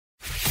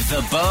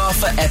The bar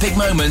for epic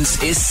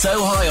moments is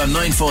so high on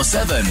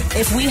 947.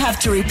 If we have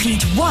to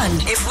repeat one,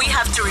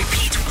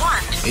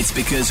 It's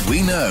because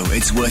we know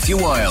it's worth your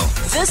while.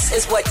 this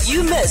is what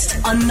you missed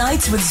on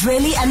Nights with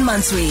Zweli and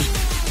Mansui.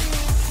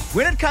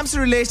 When it comes to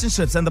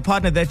relationships and the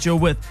partner that you're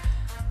with,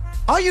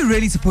 are you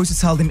really supposed to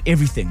tell them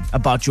everything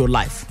about your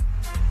life?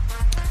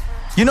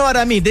 You know what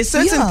I mean? There's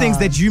certain things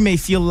that you may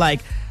feel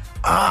like,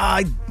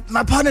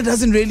 my partner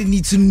doesn't really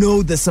need to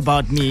know this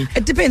about me.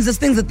 It depends. There's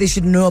things that they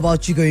should know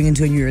about you going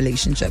into a new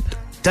relationship.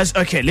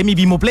 Okay, let me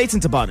be more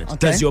blatant about it. Okay.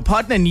 Does your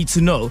partner need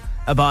to know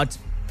about,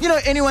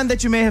 anyone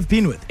that you may have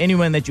been with,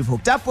 anyone that you've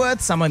hooked up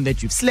with, someone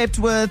that you've slept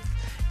with?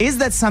 Is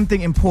that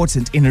something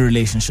important in a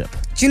relationship?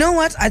 Do you know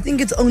what? I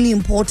think it's only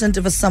important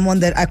if it's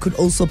someone that I could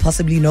also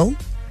possibly know.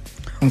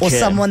 Or Okay.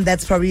 someone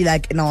that's probably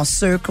like in our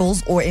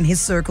circles or in his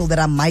circle that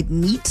I might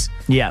meet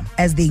Yeah.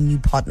 as their new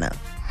partner.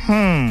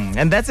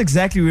 And that's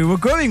exactly where we're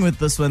going with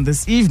this one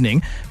this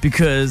evening,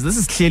 because this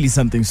is clearly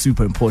something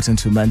super important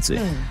to Mansui.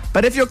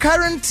 But if your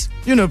current,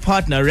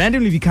 partner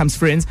randomly becomes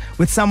friends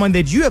with someone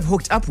that you have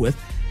hooked up with,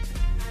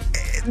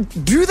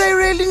 do they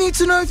really need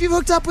to know if you've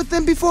hooked up with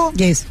them before?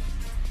 Yes.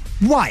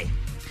 Why?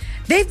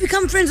 They've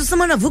become friends with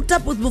someone I've hooked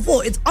up with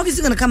before. It's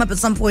obviously going to come up at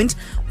some point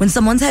when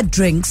someone's had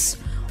drinks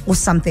or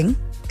something.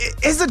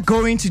 Is it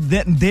going to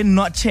then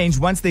not change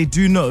once they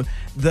do know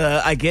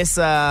the,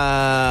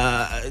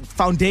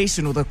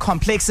 foundation or the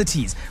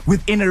complexities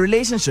within a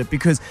relationship?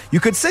 Because you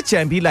could sit here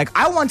and be like,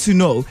 I want to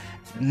know,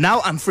 now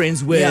I'm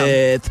friends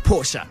with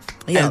Portia.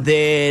 Yeah. And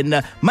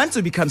then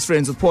Manso becomes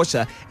friends with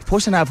Portia. If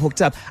Portia and I have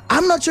hooked up,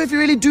 I'm not sure if you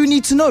really do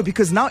need to know,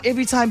 because now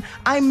every time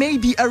I may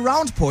be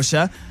around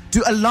Portia,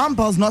 do alarm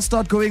bells not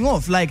start going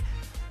off? Like,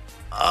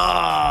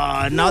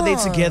 now they're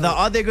together.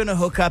 Are they going to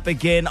hook up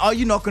again? Are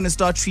you not going to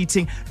start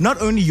treating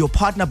not only your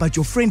partner but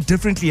your friend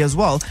differently as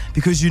well?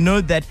 Because you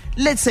know that,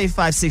 let's say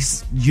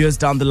 5-6 years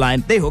down the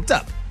line, they hooked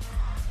up.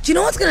 Do you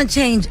know what's going to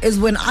change is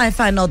when I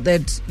find out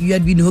that you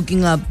had been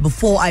hooking up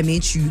before I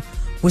met you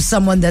with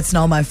someone that's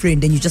now my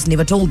friend and you just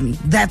never told me.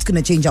 That's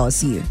going to change how I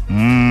see you.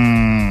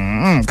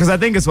 Because I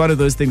think it's one of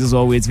those things as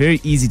well where it's very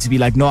easy to be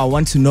like, no, I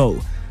want to know.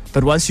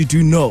 But once you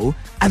do know,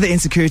 other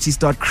insecurities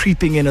start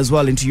creeping in as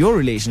well into your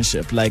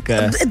relationship. Like,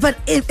 But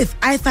if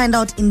I find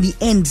out in the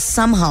end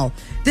somehow,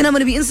 then I'm going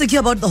to be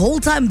insecure about the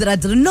whole time that I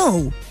didn't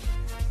know.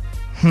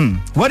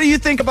 what do you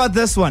think about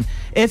this one?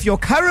 If your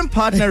current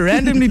partner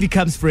randomly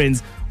becomes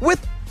friends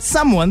with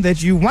someone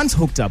that you once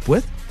hooked up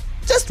with,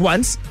 just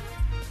once,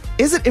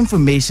 is it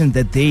information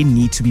that they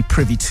need to be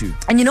privy to?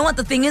 And you know what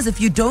the thing is?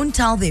 If you don't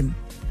tell them,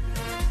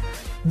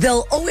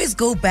 they'll always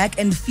go back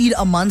and feed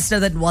a monster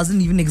that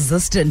wasn't even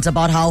existent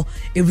about how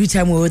every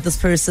time we're with this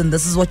person,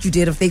 this is what you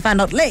did if they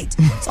find out late.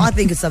 So I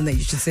think it's something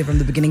you should say from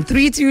the beginning.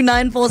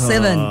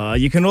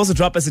 32947. You can also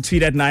drop us a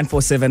tweet at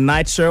 947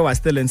 Night Show. I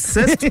still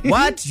insist.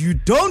 What you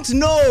don't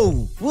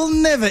know will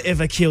never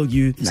ever kill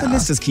you. So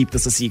let's just keep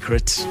this a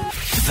secret.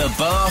 The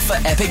bar for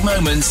epic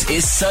moments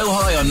is so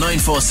high on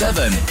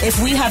 947.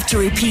 If we have to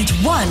repeat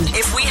one,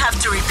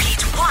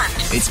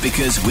 It's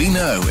because we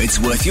know it's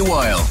worth your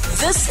while.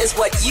 this is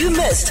what you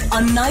missed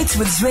on Nights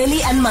with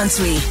Zweli and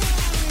Mansui.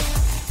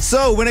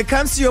 So when it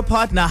comes to your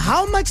partner,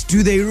 how much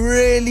do they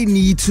really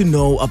need to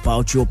know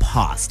about your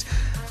past?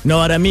 Know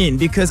what I mean?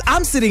 Because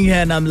I'm sitting here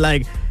and I'm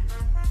like,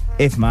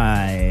 if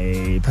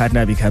my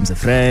partner becomes a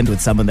friend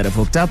with someone that I've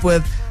hooked up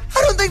with,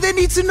 I don't think they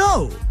need to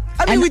know.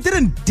 I mean, we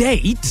didn't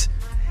date.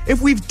 If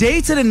we've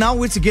dated and now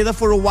we're together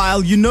for a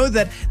while, you know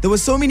that there were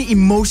so many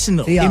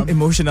emotionals.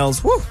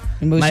 Whew.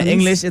 My Emotions.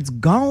 English, it's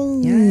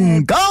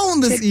gone. Gone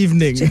this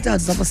evening. Check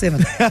out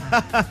 7.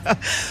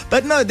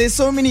 But no, there's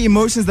so many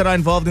emotions that are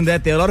involved in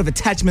that. There are a lot of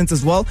attachments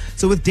as well.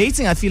 So with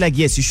dating, I feel like,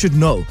 yes, you should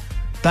know.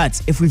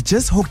 But if we've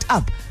just hooked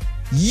up,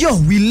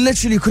 we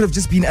literally could have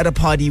just been at a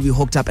party, we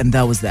hooked up, and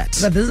that was that.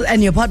 But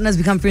and your partner has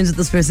become friends with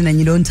this person and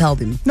you don't tell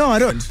them. No, I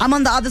don't. I'm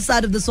on the other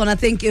side of this one. I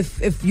think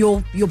if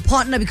your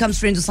partner becomes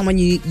friends with someone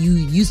you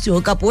used to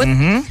hook up with,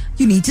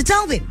 you need to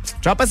tell them.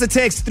 Drop us a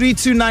text,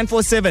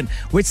 32947.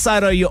 Which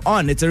side are you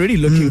on? It's already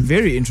looking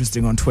very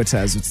interesting on Twitter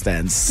as it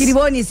stands.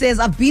 Kiriboni says,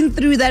 I've been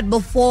through that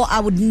before. I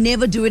would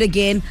never do it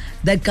again.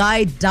 That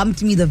guy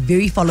dumped me the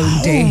very following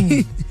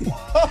day.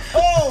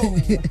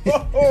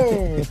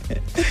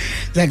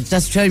 Like,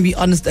 just trying to be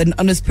an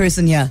honest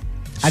person here.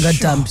 I got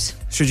dumped.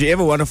 Should you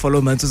ever want to follow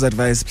Mantu's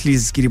advice,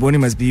 please, Kiriboni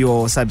must be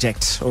your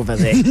subject over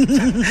there.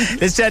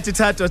 Let's chat to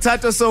Tato.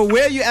 Tato, so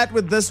where are you at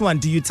with this one?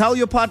 Do you tell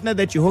your partner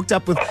that you hooked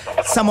up with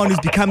someone who's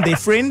become their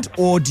friend,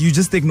 or do you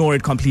just ignore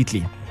it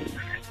completely?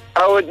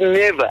 I'd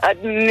never,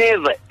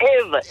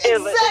 ever say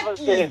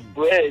a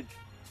word.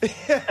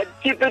 I'd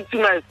keep it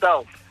to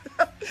myself.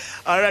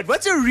 All right,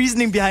 what's your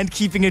reasoning behind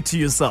keeping it to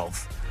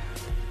yourself?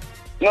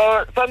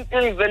 No,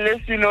 something the less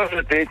you know,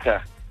 the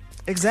better.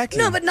 Exactly.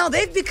 No, but now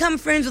they've become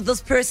friends with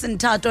this person,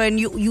 Tato, and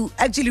you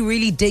actually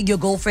really dig your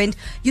girlfriend.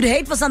 You'd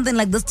hate for something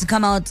like this to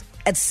come out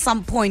at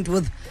some point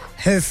with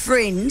her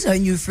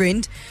new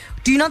friend.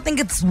 Do you not think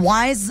it's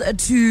wise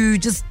to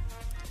just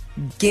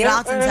get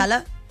out and tell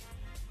her?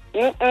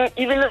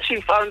 Even if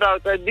she found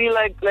out, I'd be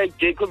like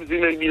Jacob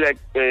Zuma and be like,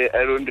 I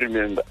don't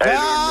remember.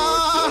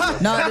 I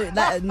don't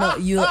know. No,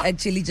 you'll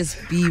actually just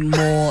be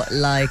more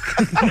like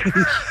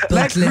Bill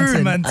Like who,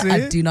 Clinton. Manzi?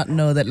 I do not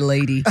know that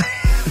lady.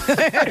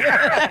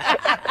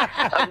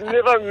 I've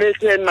never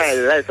met her in my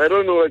life. I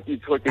don't know what you're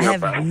talking I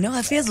about. have no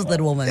affairs with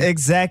that woman.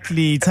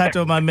 Exactly.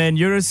 Tato, my man,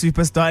 you're a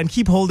superstar and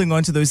keep holding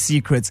on to those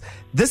secrets.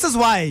 This is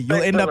why you'll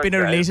Thanks end so up much, in a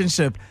guys.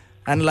 relationship,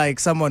 unlike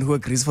someone who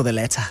agrees for the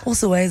latter.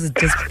 Also, why is it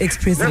just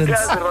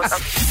ex-presidents?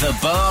 The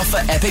bar for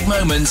epic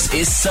moments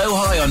is so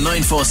high on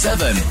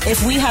 947.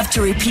 If we have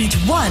to repeat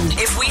one,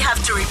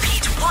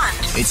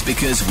 It's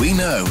because we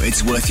know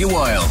it's worth your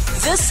while.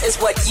 this is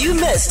what you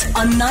missed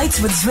on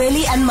Nights with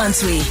Zweli and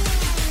Mansui.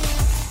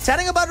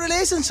 Chatting about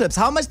relationships,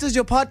 how much does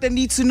your partner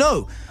need to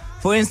know?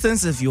 For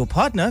instance, if your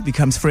partner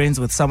becomes friends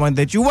with someone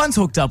that you once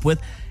hooked up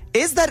with,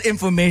 is that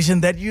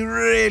information that you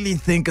really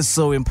think is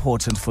so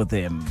important for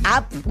them?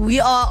 We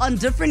are on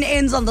different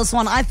ends on this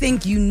one. I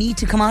think you need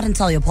to come out and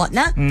tell your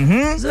partner.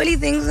 Zweli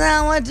thinks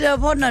what your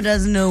partner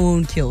doesn't know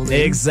won't kill them.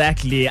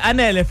 Exactly.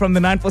 Anele from the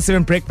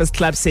 947 Breakfast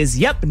Club says,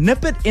 yep,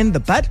 nip it in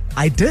the bud.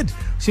 I did.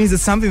 Which means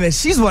it's something that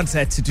she's once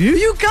had to do.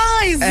 You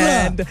guys!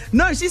 And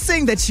no, she's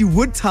saying that she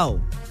would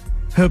tell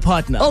her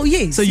partner. Oh,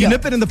 yes, So you yeah.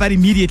 nip it in the bud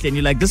immediately and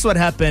you're like, this is what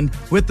happened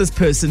with this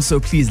person, so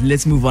please,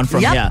 let's move on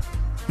from Yep. here.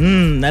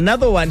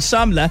 Another one,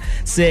 Shamla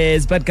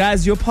says, but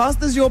guys, your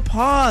past is your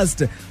past.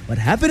 What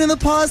happened in the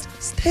past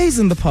stays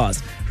in the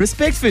past.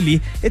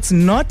 Respectfully, it's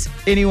not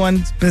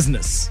anyone's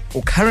business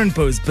or current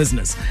beau's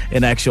business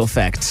in actual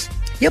fact.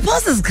 Your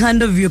past is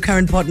kind of your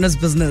current partner's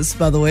business,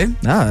 by the way.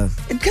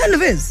 It kind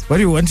of is. What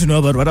do you want to know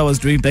about what I was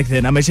doing back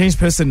then? I'm a changed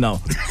person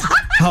now.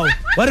 How?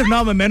 What if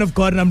now I'm a man of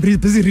God and I'm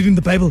busy reading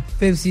the Bible?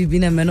 Babes, you've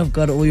been a man of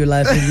God all your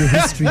life in your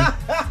history.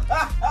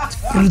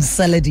 Fruit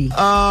salady.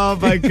 Oh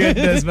my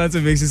goodness, man,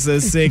 it makes you so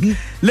sick.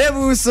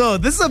 Lebu, so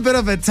this is a bit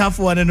of a tough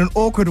one and an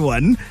awkward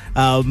one.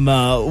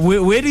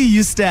 Where do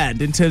you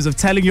stand in terms of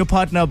telling your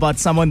partner about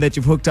someone that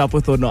you've hooked up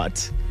with or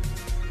not?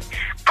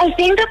 I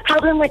think the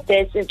problem with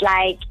this is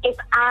like, if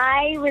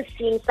I was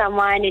seeing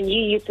someone and you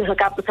used to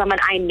hook up with someone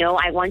I know,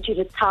 I want you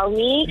to tell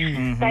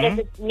me. But if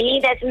it's me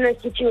that's in the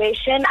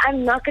situation,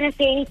 I'm not going to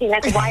say anything.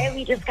 Like, why are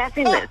we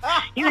discussing this?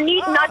 You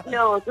need not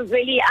know. So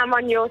really, I'm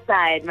on your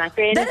side, my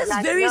friend. That is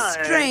Like, very no.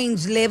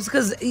 strange, Lebs,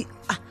 because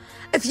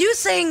if you're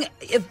saying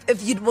if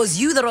it was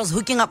you that was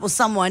hooking up with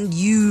someone,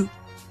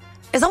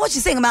 is that what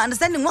she's saying? Am I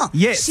understanding well?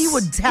 Yes. She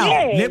would tell.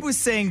 Yes. Lebu's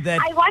saying that.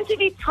 I want to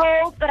be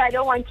told, but I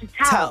don't want to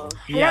tell.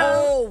 Yeah.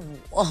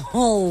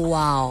 Oh,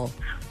 wow.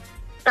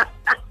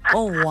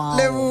 Oh, wow.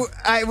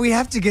 Lebu, we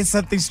have to get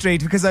something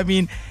straight because, I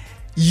mean,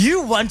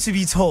 you want to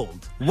be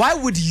told. Why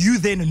would you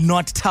then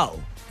not tell?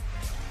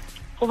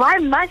 Why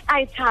must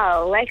I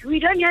tell? Like, we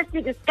don't have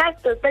to discuss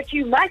this, but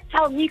you must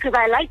tell me because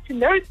I like to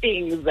know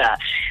things.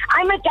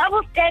 I'm a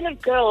double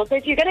standard girl, so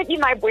if you're going to be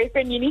my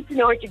boyfriend, you need to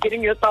know what you're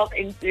getting yourself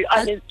into,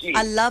 honestly.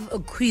 I love a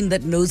queen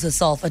that knows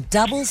herself, a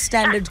double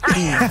standard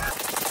queen.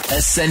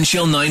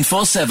 Essential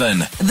 947.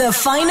 The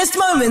finest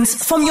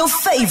moments from your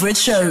favorite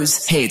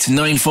shows. Hit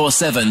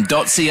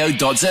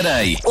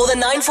 947.co.za. Or the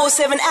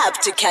 947 app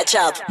to catch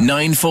up.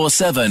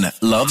 947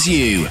 loves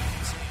you.